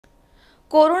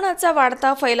कोरोनाचा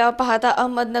वाढता फैलाव पाहता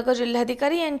अहमदनगर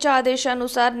जिल्हाधिकारी यांच्या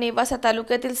आदेशानुसार नेवासा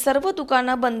तालुक्यातील सर्व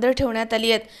दुकानं बंद ठेवण्यात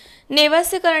आली आहेत।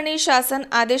 नेवासेकरांनी शासन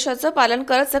आदेशाचं पालन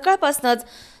करत सकाळपासूनच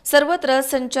सर्वत्र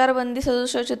संचारबंदी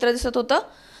सदृश चित्र दिसत होतं।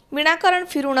 विनाकारण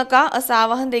फिरू नका असं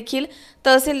आवाहन देखील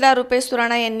तहसीलदार रुपेश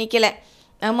सुराणा यांनी केलंय।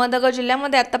 अहमदनगर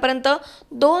जिल्ह्यामध्ये आतापर्यंत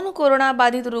 2 कोरोना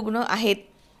बाधित रुग्ण आहेत।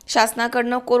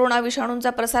 शासनाकडून कोरोना विषाणूंचा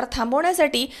प्रसार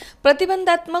थांबवण्यासाठी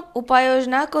प्रतिबंधात्मक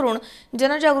उपाययोजना करून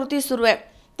जनजागृती सुरू आहे।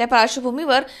 त्या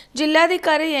पार्श्वभूमीवर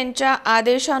जिल्हाधिकारी यांच्या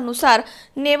आदेशानुसार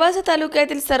नेवासा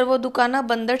तालुक्यातील सर्व दुकानं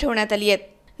बंद ठेवण्यात आली आहेत।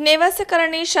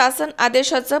 नेवासेकरांनी शासन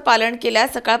आदेशाचं पालन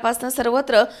केल्यास सकाळपासून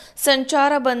सर्वत्र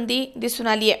संचारबंदी दिसून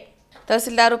आली आहे।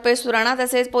 तहसीलदार रुपेश सुराणा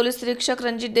तसेच पोलीस निरीक्षक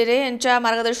रणजित डेरे यांच्या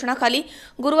मार्गदर्शनाखाली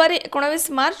गुरुवारी 19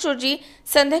 मार्च रोजी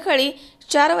संध्याकाळी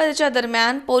 4 वाजेच्या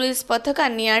दरम्यान पोलीस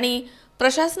पथकांनी आणि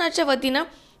प्रशासनाच्या वतीनं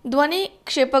ध्वनी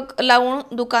क्षेपक लावून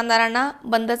दुकानदारांना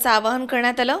बंदचं आवाहन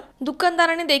करण्यात आलं।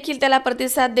 दुकानदारांनी देखील त्याला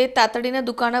प्रतिसाद देत तातडीने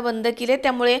दुकानं बंद केले।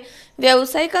 त्यामुळे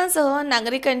व्यावसायिकांसह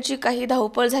नागरिकांची काही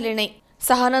धावपळ झाली नाही।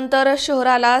 6 नंतर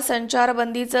शहराला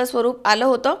संचारबंदीचं स्वरूप आलं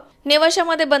होतं।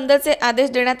 नेवाशामध्ये बंदचे आदेश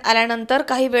देण्यात आल्यानंतर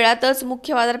काही वेळातच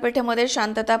मुख्य बाजारपेठेमध्ये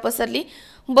शांतता पसरली।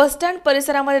 बसस्टँड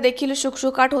परिसरामध्ये देखील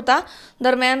शुकशुकाट होता।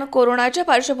 दरम्यान कोरोनाच्या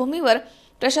पार्श्वभूमीवर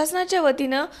प्रशासनाच्या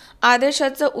वतीनं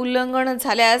आदेशाचं उल्लंघन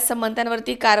झाल्यास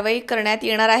संबंधितांवरती कारवाई करण्यात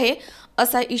येणार आहे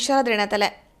असा इशारा देण्यात आलाय।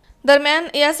 दरम्यान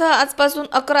यासह आजपासून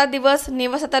 11 दिवस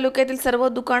नेवासा तालुक्यातील सर्व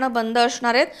दुकानं बंद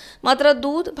असणार आहेत। मात्र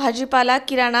दूध, भाजीपाला,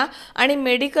 किराणा आणि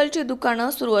मेडिकलची दुकानं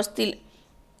सुरू असतील।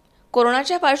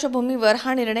 कोरोनाच्या पार्श्वभूमीवर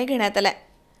हा निर्णय घेण्यात आलाय।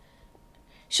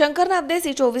 शंकर नाबदे,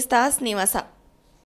 C24 तास, नेवासा।